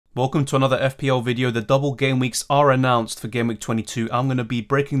Welcome to another FPL video. The double game weeks are announced for Game Week 22. I'm going to be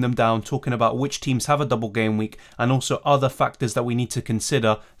breaking them down, talking about which teams have a double game week and also other factors that we need to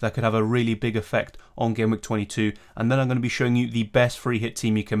consider that could have a really big effect on Game Week 22. And then I'm going to be showing you the best free hit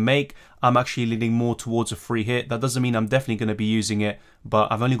team you can make. I'm actually leaning more towards a free hit. That doesn't mean I'm definitely going to be using it,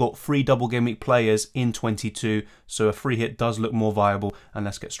 but I've only got 3 double game week players in 22, so a free hit does look more viable. And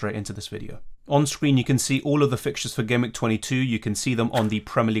let's get straight into this video. On screen you can see all of the fixtures for Game Week 22. You can see them on the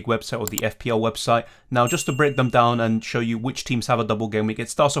Premier League website or the FPL website. Now just to break them down and show you which teams have a double game week, it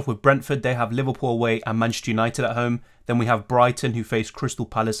starts off with Brentford. They have Liverpool away and Manchester United at home. Then we have Brighton, who face Crystal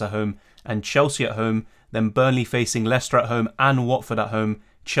Palace at home and Chelsea at home. Then Burnley facing Leicester at home and Watford at home.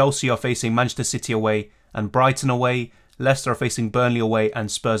 Chelsea are facing Manchester City away and Brighton away. Leicester are facing Burnley away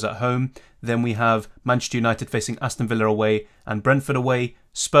and Spurs at home. Then we have Manchester United facing Aston Villa away and Brentford away.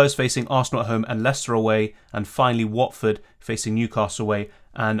 Spurs facing Arsenal at home and Leicester away. And finally Watford facing Newcastle away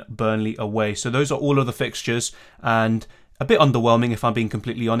and Burnley away. So those are all of the fixtures, and a bit underwhelming if I'm being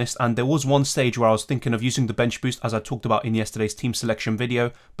completely honest. And there was one stage where I was thinking of using the bench boost, as I talked about in yesterday's team selection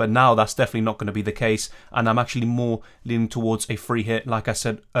video, but now that's definitely not going to be the case, and I'm actually more leaning towards a free hit. Like I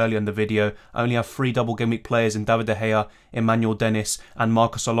said earlier in the video, I only have 3 double game week players in David De Gea, Emmanuel Dennis and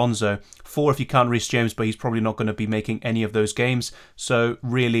Marcus Alonso. 4 if you count Reece James, but he's probably not going to be making any of those games. So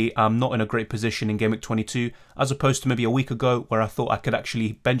really, I'm not in a great position in Game Week 22, as opposed to maybe a week ago where I thought I could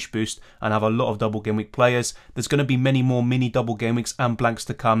actually bench boost and have a lot of double game week players. There's going to be many more mini double game weeks and blanks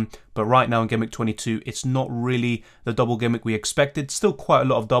to come, but right now in Game Week 22, it's not really the double game week we expected. Still quite a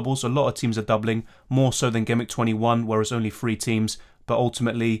lot of doubles. A lot of teams are doubling, more so than Game Week 21, where it's only 3 teams. But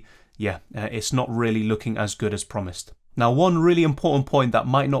ultimately, yeah, it's not really looking as good as promised. Now, one really important point that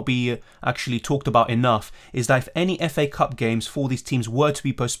might not be actually talked about enough is that if any FA Cup games for these teams were to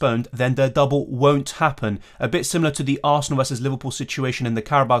be postponed, then their double won't happen. A bit similar to the Arsenal versus Liverpool situation in the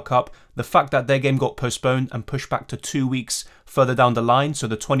Carabao Cup. The fact that their game got postponed and pushed back to 2 weeks further down the line, so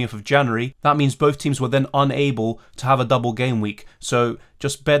the 20th of January, that means both teams were then unable to have a double game week. So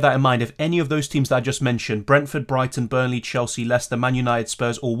just bear that in mind. If any of those teams that I just mentioned, Brentford, Brighton, Burnley, Chelsea, Leicester, Man United,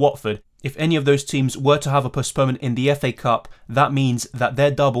 Spurs or Watford, if any of those teams were to have a postponement in the FA Cup, that means that their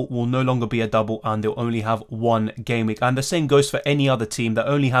double will no longer be a double and they'll only have 1 game week. And the same goes for any other team that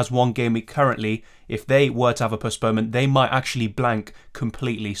only has 1 game week currently. If they were to have a postponement, they might actually blank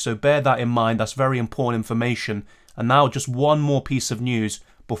completely. So bear that in mind. That's very important information. And now just one more piece of news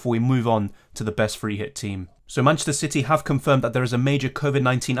before we move on to the best free hit team. So Manchester City have confirmed that there is a major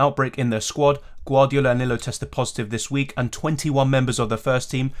COVID-19 outbreak in their squad. Guardiola and Lillo tested positive this week, and 21 members of the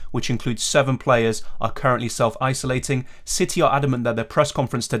first team, which includes 7 players, are currently self-isolating. City are adamant that their press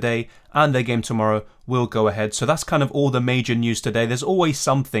conference today and their game tomorrow will go ahead. So that's kind of all the major news today. There's always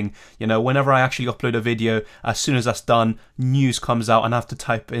something, you know, whenever I actually upload a video, as soon as that's done, news comes out and I have to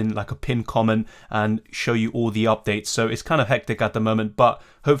type in like a pinned comment and show you all the updates. So it's kind of hectic at the moment, but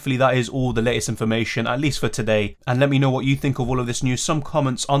hopefully that is all the latest information, at least for today. And let me know what you think of all of this news. Some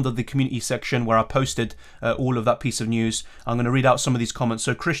comments under the community section where I posted all of that piece of news. I'm going to read out some of these comments.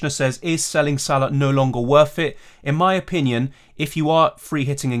 So Krishna says, is selling Salah no longer worth it? In my opinion, if you are free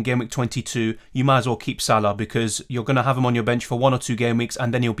hitting in Game Week 22, you might as well keep Salah because you're going to have him on your bench for 1 or 2 game weeks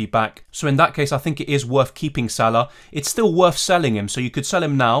and then he'll be back. So in that case, I think it is worth keeping Salah. It's still worth selling him. So you could sell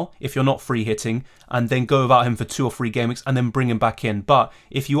him now if you're not free hitting and then go without him for 2 or 3 game weeks and then bring him back in. But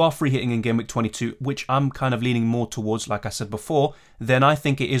if you are free hitting in Game Week 22, which I'm kind of leaning more towards, like I said before, then I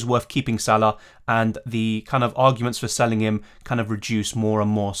think it is worth keeping Salah, and the kind of arguments for selling him kind of reduce more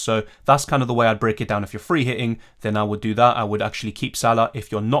and more. So that's kind of the way I'd break it down. If you're free hitting, then I would do that. I would actually keep Salah.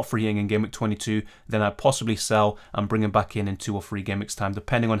 If you're not free hitting in Game Week 22, then I'd possibly sell and bring him back in 2 or 3 game weeks time,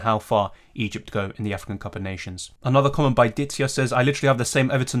 depending on how far Egypt go in the African Cup of Nations. Another comment by Ditya says, I literally have the same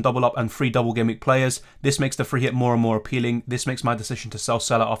Everton double up and 3 double game week players. This makes the free hit more and more appealing. This makes my decision to sell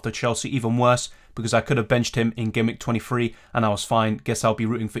Salah after Chelsea even worse, because I could have benched him in Game Week 23 and I was fine. Guess I'll be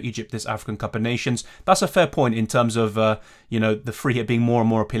rooting for Egypt this African Cup of Nations. That's a fair point in terms of, you know, the free hit being more and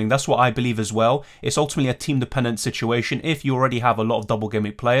more appealing. That's what I believe as well. It's ultimately a team-dependent situation. If you already have a lot of double game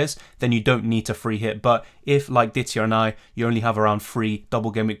week players, then you don't need to free hit. But if, like Ditya and I, you only have around 3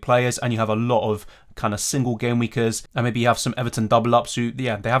 double game week players and you have a lot of kind of single game weekers, and maybe you have some Everton double ups who,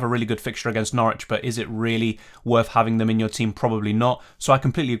 yeah, they have a really good fixture against Norwich, but is it really worth having them in your team? Probably not. So I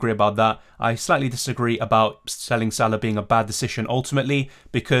completely agree about that. I slightly disagree about selling Salah being a bad decision ultimately,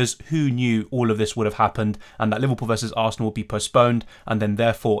 because who knew all of this would have happened and that Liverpool versus Arsenal would be postponed and then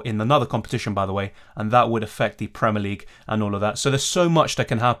therefore in another competition, by the way, and that would affect the Premier League and all of that. So there's so much that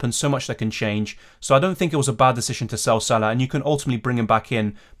can happen, so much that can change. So I don't think it was a bad decision to sell Salah, and you can ultimately bring him back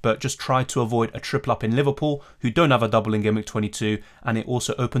in, but just try to avoid a triple triple up in Liverpool, who don't have a double in Game Week 22, and it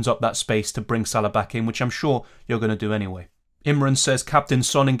also opens up that space to bring Salah back in, which I'm sure you're going to do anyway. Imran says, captain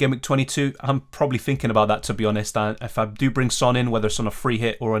Son in Game Week 22. I'm probably thinking about that, to be honest. And if I do bring Son in, whether it's on a free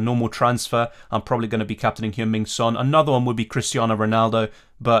hit or a normal transfer, I'm probably going to be captaining Heung-min Son. Another one would be Cristiano Ronaldo.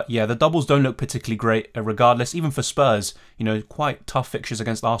 But yeah, the doubles don't look particularly great regardless, even for Spurs. You know, quite tough fixtures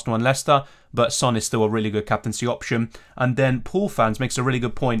against Arsenal and Leicester, but Son is still a really good captaincy option. And then Paul Fans makes a really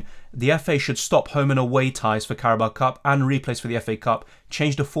good point. The FA should stop home and away ties for Carabao Cup and replays for the FA Cup.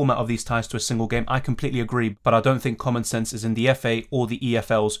 Change the format of these ties to a single game. I completely agree, but I don't think common sense is in the FA or the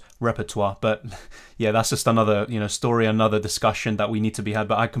EFL's repertoire. But yeah, that's just another, story, another discussion that we need to be had.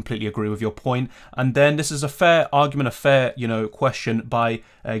 But I completely agree with your point. And then this is a fair argument, a fair, question by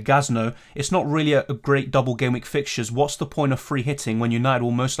Gazno. It's not really a great double game week fixtures. What's the point of free hitting when United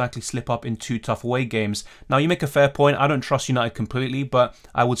will most likely slip up in 2 tough away games? Now, you make a fair point. I don't trust United completely, but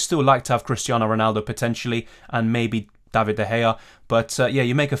I would still like to have Cristiano Ronaldo potentially and maybe David De Gea. But yeah,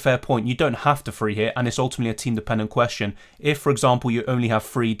 you make a fair point. You don't have to free hit, and it's ultimately a team-dependent question. If, for example, you only have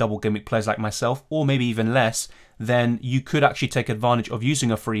 3 double game week players like myself, or maybe even less, then you could actually take advantage of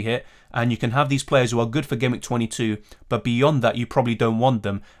using a free hit, and you can have these players who are good for Game Week 22, but beyond that, you probably don't want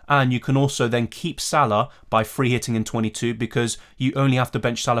them. And you can also then keep Salah by free hitting in 22 because you only have to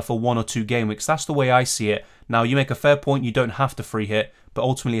bench Salah for 1 or 2 game weeks. That's the way I see it. Now, you make a fair point. You don't have to free hit, but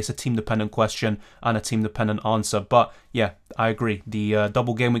ultimately it's a team-dependent question and a team-dependent answer. But yeah, I agree. The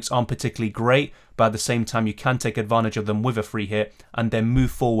double game weeks aren't particularly great, but at the same time, you can take advantage of them with a free hit and then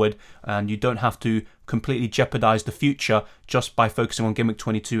move forward, and you don't have to completely jeopardize the future just by focusing on Game Week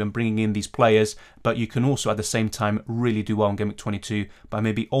 22 and bringing in these players. But you can also at the same time really do well in Game Week 22 by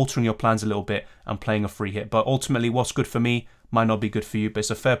maybe altering your plans a little bit and playing a free hit. But ultimately, what's good for me might not be good for you, but it's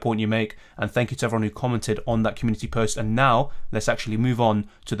a fair point you make, and thank you to everyone who commented on that community post. And now let's actually move on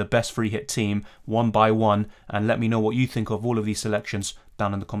to the best free hit team one by one, and let me know what you think of all of these selections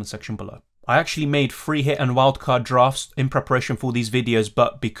down in the comment section below. I actually made free hit and wildcard drafts in preparation for these videos,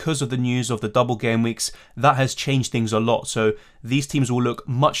 but because of the news of the double game weeks, that has changed things a lot. So these teams will look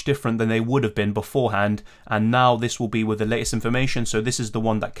much different than they would have been beforehand, and now this will be with the latest information, so this is the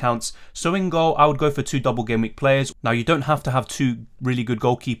one that counts. So in goal, I would go for 2 double game week players. Now, you don't have to have 2 really good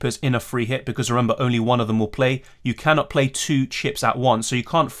goalkeepers in a free hit, because remember, only one of them will play. You cannot play 2 chips at once, so you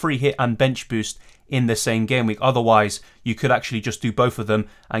can't free hit and bench boost in the same game week. Otherwise, you could actually just do both of them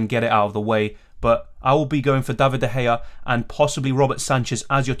and get it out of the way. But I will be going for David De Gea and possibly Robert Sanchez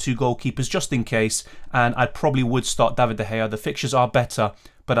as your 2 goalkeepers just in case, and I probably would start David De Gea. The fixtures are better,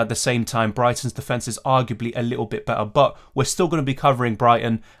 but at the same time, Brighton's defence is arguably a little bit better. But we're still going to be covering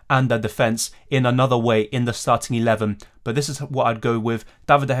Brighton and their defence in another way in the starting 11. But this is what I'd go with.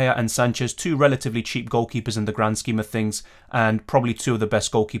 David De Gea and Sanchez, 2 relatively cheap goalkeepers in the grand scheme of things, and probably 2 of the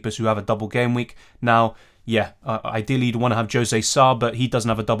best goalkeepers who have a double game week. Now, yeah, ideally you'd want to have Jose Sarr, but he doesn't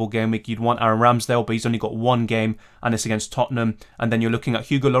have a double game week. You'd want Aaron Ramsdale, but he's only got 1 game, and it's against Tottenham. And then you're looking at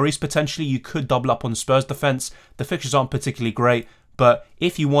Hugo Lloris potentially. You could double up on Spurs defence. The fixtures aren't particularly great, but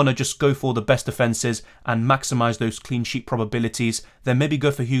if you want to just go for the best defences and maximise those clean sheet probabilities, then maybe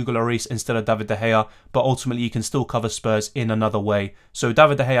go for Hugo Lloris instead of David De Gea, but ultimately you can still cover Spurs in another way. So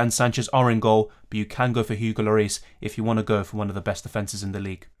David De Gea and Sanchez are in goal, but you can go for Hugo Lloris if you want to go for one of the best defences in the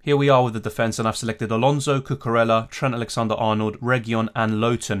league. Here we are with the defence, and I've selected Alonso, Cucurella, Trent Alexander-Arnold, Reguilon and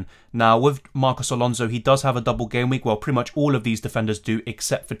Lowton. Now with Marcos Alonso, he does have a double game week. Well, pretty much all of these defenders do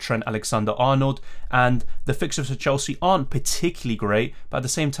except for Trent Alexander-Arnold, and the fixtures for Chelsea aren't particularly great, but at the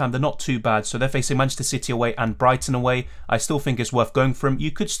same time they're not too bad. So they're facing Manchester City away and Brighton away. I still think it's worth going for him.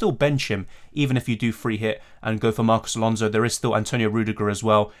 You could still bench him even if you do free hit and go for Marcos Alonso. There is still Antonio Rudiger as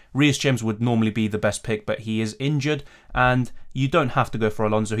well. Reece James would normally be the best pick, but he is injured, and you don't have to go for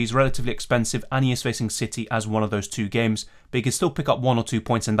Alonso. He's relatively expensive and he is facing City as one of those 2 games, but he can still pick up 1 or 2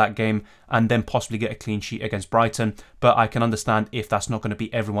 points in that game and then possibly get a clean sheet against Brighton. But I can understand if that's not going to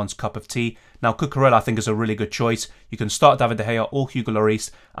be everyone's cup of tea. Now Cucurella I think is a really good choice. You can start David De Gea or Hugo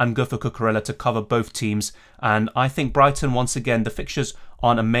Lloris and go for Cucurella to cover both teams. And I think Brighton, once again, the fixtures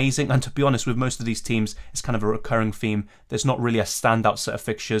aren't amazing, and to be honest, with most of these teams it's kind of a recurring theme. There's not really a standout set of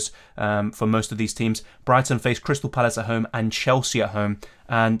fixtures for most of these teams. Brighton face Crystal Palace at home and Chelsea at home,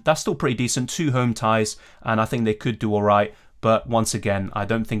 and that's still pretty decent. 2 home ties, and I think they could do alright. But once again, I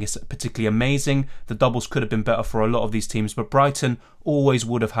don't think it's particularly amazing. The doubles could have been better for a lot of these teams, but Brighton always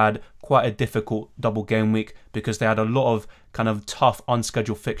would have had quite a difficult double game week because they had a lot of kind of tough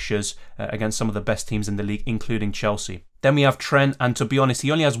unscheduled fixtures against some of the best teams in the league, including Chelsea. Then we have Trent, and to be honest,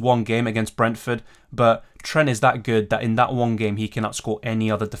 he only has one game against Brentford, but Trent is that good that in that one game he can outscore any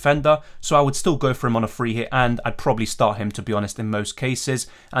other defender, so I would still go for him on a free hit, and I'd probably start him, to be honest, in most cases.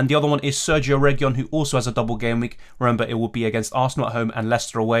 And the other one is Sergio Reguilon, who also has a double game week. Remember, it will be against Arsenal at home and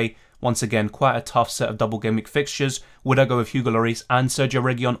Leicester away. Once again, quite a tough set of double game week fixtures. Would I go with Hugo Lloris and Sergio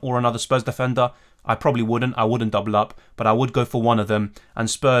Reguilon or another Spurs defender? I probably wouldn't. I wouldn't double up, but I would go for one of them. And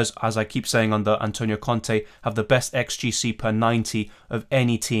Spurs, as I keep saying under Antonio Conte, have the best XGC per 90 of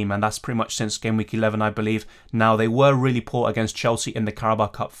any team, and that's pretty much since game week 11, I believe. Now, they were really poor against Chelsea in the Carabao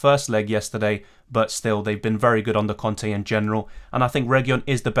Cup first leg yesterday, but still, they've been very good under Conte in general. And I think Reguilon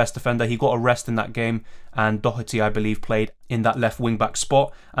is the best defender. He got a rest in that game, and Doherty, I believe, played in that left wing-back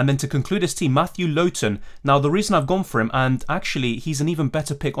spot. And then to conclude his team, Matthew Lowton. Now, the reason I've gone for him, and actually he's an even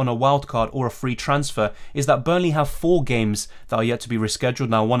better pick on a wildcard or a free transfer, is that Burnley have 4 games that are yet to be rescheduled.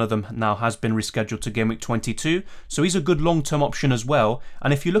 Now, one of them now has been rescheduled to game week 22, so he's a good long-term option as well.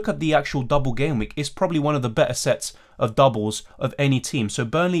 And if you look at the actual double game week, it's probably one of the better sets of doubles of any team. So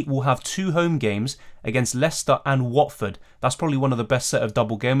Burnley will have 2 home games against Leicester and Watford. That's probably one of the best set of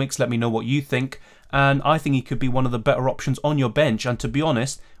double game weeks. Let me know what you think. And I think he could be one of the better options on your bench. And to be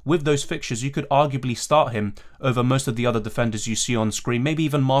honest, with those fixtures, you could arguably start him over most of the other defenders you see on screen, maybe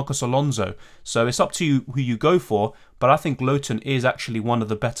even Marcos Alonso. So it's up to you who you go for, but I think Lowton is actually one of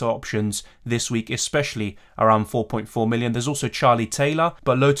the better options this week, especially around 4.4 million. There's also Charlie Taylor,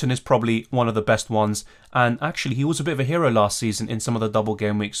 but Lowton is probably one of the best ones. And actually, he was a bit of a hero last season in some of the double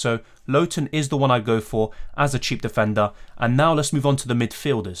game weeks. So Lowton is the one I'd go for as a cheap defender. And now let's move on to the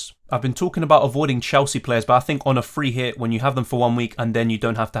midfielders. I've been talking about avoiding Chelsea players, but I think on a free hit, when you have them for 1 week and then you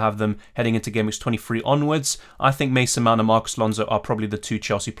don't have to have them heading into game weeks 23 onwards, I think Mason Mount and Marcos Alonso are probably the 2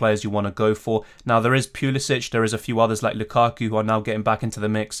 Chelsea players you want to go for. Now, there is Pulisic, there is a few others like Lukaku who are now getting back into the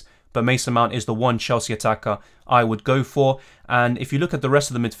mix, but Mason Mount is the one Chelsea attacker I would go for. And if you look at the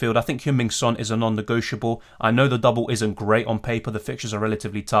rest of the midfield, I think Heung-min Son is a non-negotiable. I know the double isn't great on paper, the fixtures are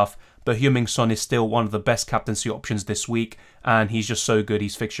relatively tough, but Heung-min Son is still one of the best captaincy options this week, and he's just so good,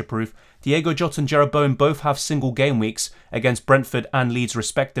 he's fixture proof. Diego Jota and Jarrod Bowen both have single game weeks against Brentford and Leeds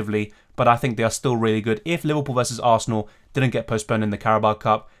respectively, but I think they are still really good. If Liverpool versus Arsenal didn't get postponed in the Carabao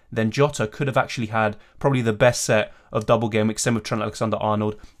Cup, then Jota could have actually had probably the best set of double game weeks. Same with Trent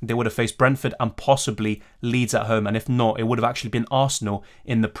Alexander-Arnold. They would have faced Brentford and possibly Leeds at home, and if not, it would have actually been Arsenal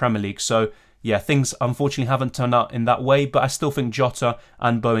in the Premier League. So yeah, things unfortunately haven't turned out in that way, but I still think Jota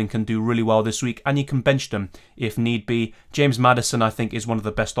and Bowen can do really well this week, and you can bench them if need be. James Maddison, I think, is one of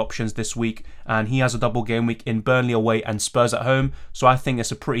the best options this week, and he has a double game week in Burnley away and Spurs at home, so I think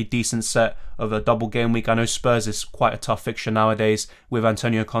it's a pretty decent set of a double game week. I know Spurs is quite a tough fixture nowadays with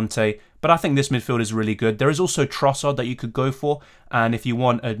Antonio Conte, but I think this midfield is really good. There is also Trossard that you could go for, and if you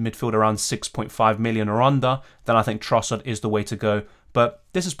want a midfield around 6.5 million or under, then I think Trossard is the way to go. But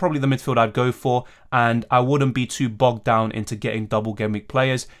this is probably the midfield I'd go for, and I wouldn't be too bogged down into getting double game week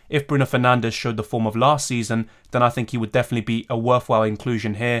players. If Bruno Fernandes showed the form of last season, then I think he would definitely be a worthwhile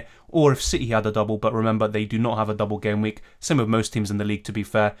inclusion here. Or if City had a double, but remember, they do not have a double game week. Same with most teams in the league, to be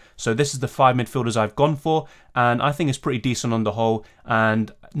fair. So this is the 5 midfielders I've gone for, and I think it's pretty decent on the whole,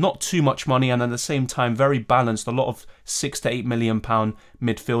 and not too much money, and at the same time very balanced. A lot of £6 to £8 million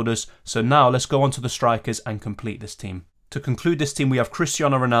midfielders. So now let's go on to the strikers and complete this team. To conclude this team, we have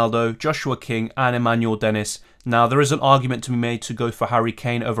Cristiano Ronaldo, Joshua King and Emmanuel Dennis. Now, there is an argument to be made to go for Harry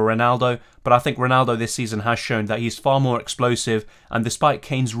Kane over Ronaldo, but I think Ronaldo this season has shown that he's far more explosive, and despite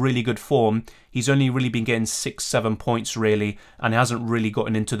Kane's really good form, he's only really been getting 6-7 points really, and hasn't really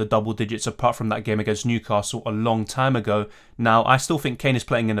gotten into the double digits apart from that game against Newcastle a long time ago. Now, I still think Kane is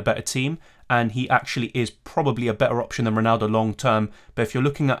playing in a better team, and he actually is probably a better option than Ronaldo long term. But if you're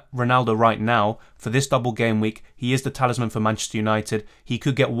looking at Ronaldo right now, for this double game week, he is the talisman for Manchester United. He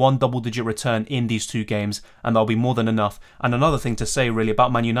could get 1 double-digit return in these 2 games, and that'll be more than enough. And another thing to say really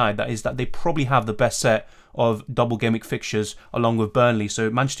about Man United, that is that they probably have the best set of double game week fixtures along with Burnley. So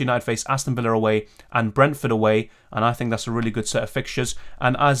Manchester United face Aston Villa away and Brentford away, and I think that's a really good set of fixtures.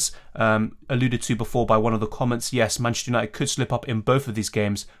 And as alluded to before by one of the comments, yes, Manchester United could slip up in both of these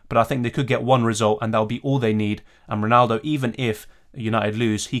games, but I think they could get 1 result and that'll be all they need. And Ronaldo, even if United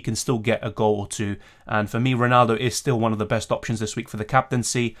lose, he can still get a goal or 2. And for me, Ronaldo is still one of the best options this week for the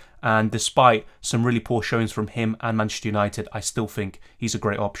captaincy, and despite some really poor showings from him and Manchester United, I still think he's a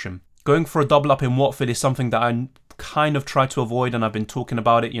great option. Going for a double up in Watford is something that I kind of try to avoid, and I've been talking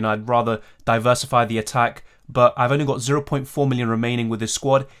about it. You know, I'd rather diversify the attack, but I've only got 0.4 million remaining with this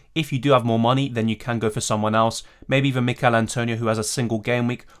squad. If you do have more money, then you can go for someone else, maybe even Mikel Antonio, who has a single game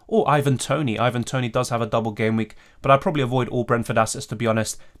week, or Ivan Toney. Ivan Toney does have a double game week, but I'd probably avoid all Brentford assets, to be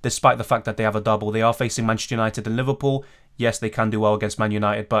honest, despite the fact that they have a double. They are facing Manchester United and Liverpool. Yes, they can do well against Man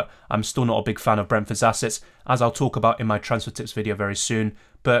United, but I'm still not a big fan of Brentford's assets, as I'll talk about in my transfer tips video very soon.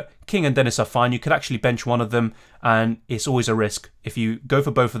 But King and Dennis are fine. You could actually bench one of them, and it's always a risk if you go for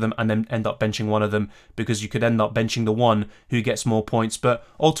both of them and then end up benching one of them, because you could end up benching the one who gets more points. But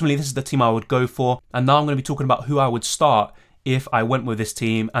ultimately, this is the team I would go for. And now I'm going to be talking about who I would start if I went with this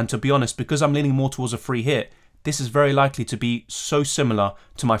team. And to be honest, because I'm leaning more towards a free hit, this is very likely to be so similar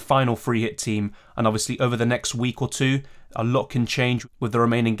to my final free hit team. And obviously over the next week or two, a lot can change with the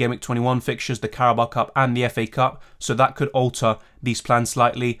remaining Game Week 21 fixtures, the Carabao Cup and the FA Cup. So that could alter these plans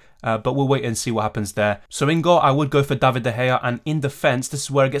slightly, but we'll wait and see what happens there. So in goal, I would go for David De Gea, and in defence, this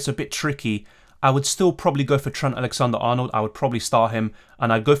is where it gets a bit tricky. I would still probably go for Trent Alexander-Arnold. I would probably start him,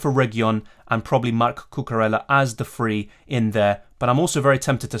 and I'd go for Reguilon and probably Marc Cucurella as the free in there. But I'm also very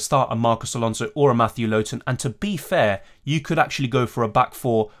tempted to start a Marcos Alonso or a Matthew Lowton, and to be fair, you could actually go for a back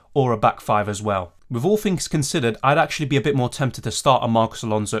four or a back five as well. With all things considered, I'd actually be a bit more tempted to start a Marcos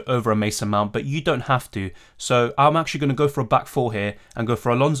Alonso over a Mason Mount, but you don't have to. So I'm actually going to go for a back four here and go for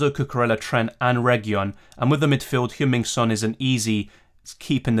Alonso, Cucurella, Trent and Reguilon. And with the midfield, Heung-min Son is an easy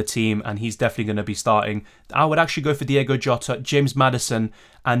keep in the team, and he's definitely going to be starting. I would actually go for Diego Jota, James Maddison,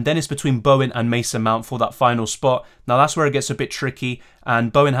 and then it's between Bowen and Mason Mount for that final spot. Now that's where it gets a bit tricky,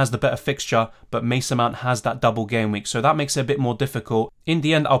 and Bowen has the better fixture, but Mason Mount has that double game week, so that makes it a bit more difficult. In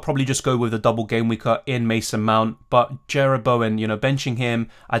the end, I'll probably just go with the double game weeker in Mason Mount, but Jarrod Bowen, you know, benching him,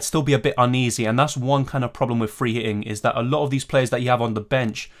 I'd still be a bit uneasy, and that's one kind of problem with free hitting, is that a lot of these players that you have on the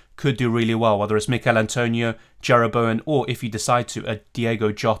bench could do really well, whether it's Mikel Antonio, Jarrod Bowen, or if you decide to, a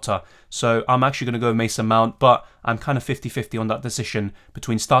Diego Jota. So I'm actually going to go with Mason Mount, but I'm kind of 50-50 on that decision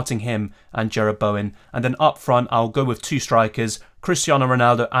between starting him and Jarrod Bowen. And then up front, I'll go with two strikers, Cristiano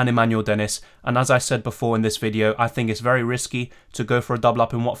Ronaldo and Emmanuel Dennis. And as I said before in this video, I think it's very risky to go for a double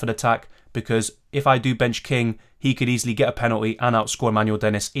up in Watford attack, because if I do bench King, he could easily get a penalty and outscore Emmanuel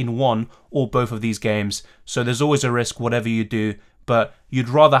Dennis in one or both of these games. So there's always a risk whatever you do, but you'd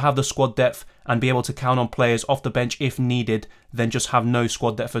rather have the squad depth and be able to count on players off the bench if needed than just have no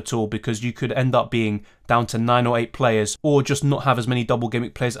squad depth at all, because you could end up being down to 9 or 8 players, or just not have as many double game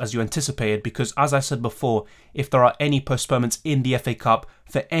week players as you anticipated, because as I said before, if there are any postponements in the FA Cup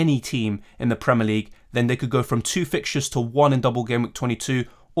for any team in the Premier League, then they could go from 2 fixtures to 1 in double game week 22,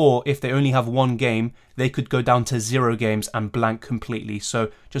 or if they only have 1 game, they could go down to 0 games and blank completely. So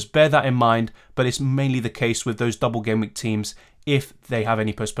just bear that in mind, but it's mainly the case with those double game week teams. If they have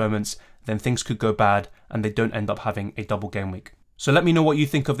any postponements, then things could go bad and they don't end up having a double game week. So let me know what you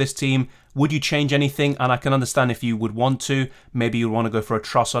think of this team. Would you change anything? And I can understand if you would want to. Maybe you'd want to go for a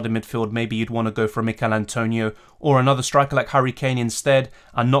Trossard in midfield. Maybe you'd want to go for a Mikel Antonio or another striker like Harry Kane instead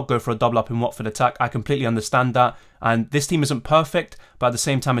and not go for a double up in Watford attack. I completely understand that. And this team isn't perfect, but at the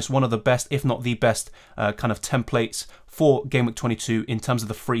same time, it's one of the best, if not the best, kind of templates for Game Week 22 in terms of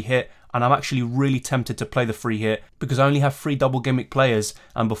the free hit. And I'm actually really tempted to play the free hit because I only have 3 double game week players,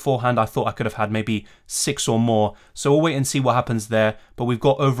 and beforehand I thought I could have had maybe 6 or more. So we'll wait and see what happens there. But we've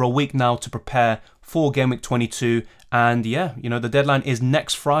got over a week now to prepare for Game Week 22, and yeah, you know, the deadline is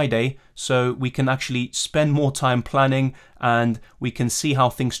next Friday, so we can actually spend more time planning and we can see how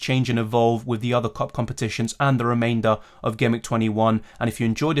things change and evolve with the other cup competitions and the remainder of Game Week 21. And if you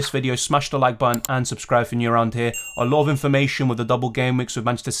enjoyed this video, smash the like button and subscribe if you're new around here. A lot of information with the double game weeks with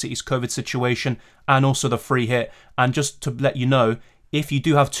Manchester City's COVID situation and also the free hit. And just to let you know, if you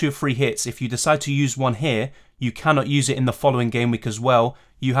do have 2 free hits, if you decide to use one here, you cannot use it in the following game week as well.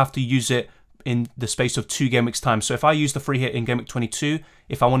 You have to use it in the space of 2 game weeks time. So if I use the free hit in Game Week 22,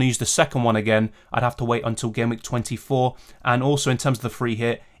 if I want to use the second one again, I'd have to wait until Game Week 24. And also in terms of the free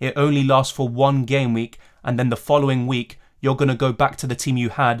hit, it only lasts for 1 game week, and then the following week you're going to go back to the team you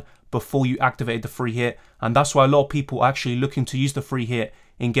had before you activated the free hit. And that's why a lot of people are actually looking to use the free hit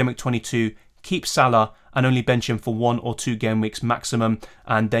in Game Week 22, keep Salah and only bench him for 1 or 2 game weeks maximum,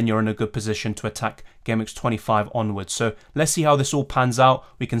 and then you're in a good position to attack Game Weeks 25 onwards. So let's see how this all pans out.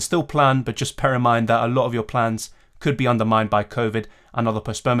 We can still plan, but just bear in mind that a lot of your plans could be undermined by COVID, and other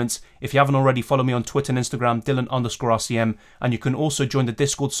postponements. If you haven't already, follow me on Twitter and Instagram, Dylan_RCM, and you can also join the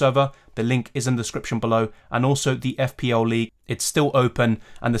Discord server. The link is in the description below, and also the FPL League. It's still open,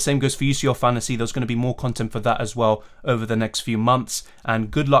 and the same goes for UCL Fantasy. There's going to be more content for that as well over the next few months.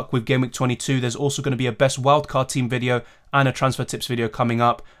 And good luck with Game Week 22. There's also going to be a best wildcard team video and a transfer tips video coming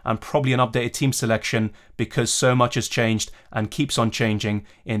up, and probably an updated team selection, because so much has changed and keeps on changing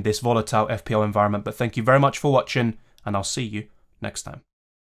in this volatile FPL environment. But thank you very much for watching, and I'll see you next time.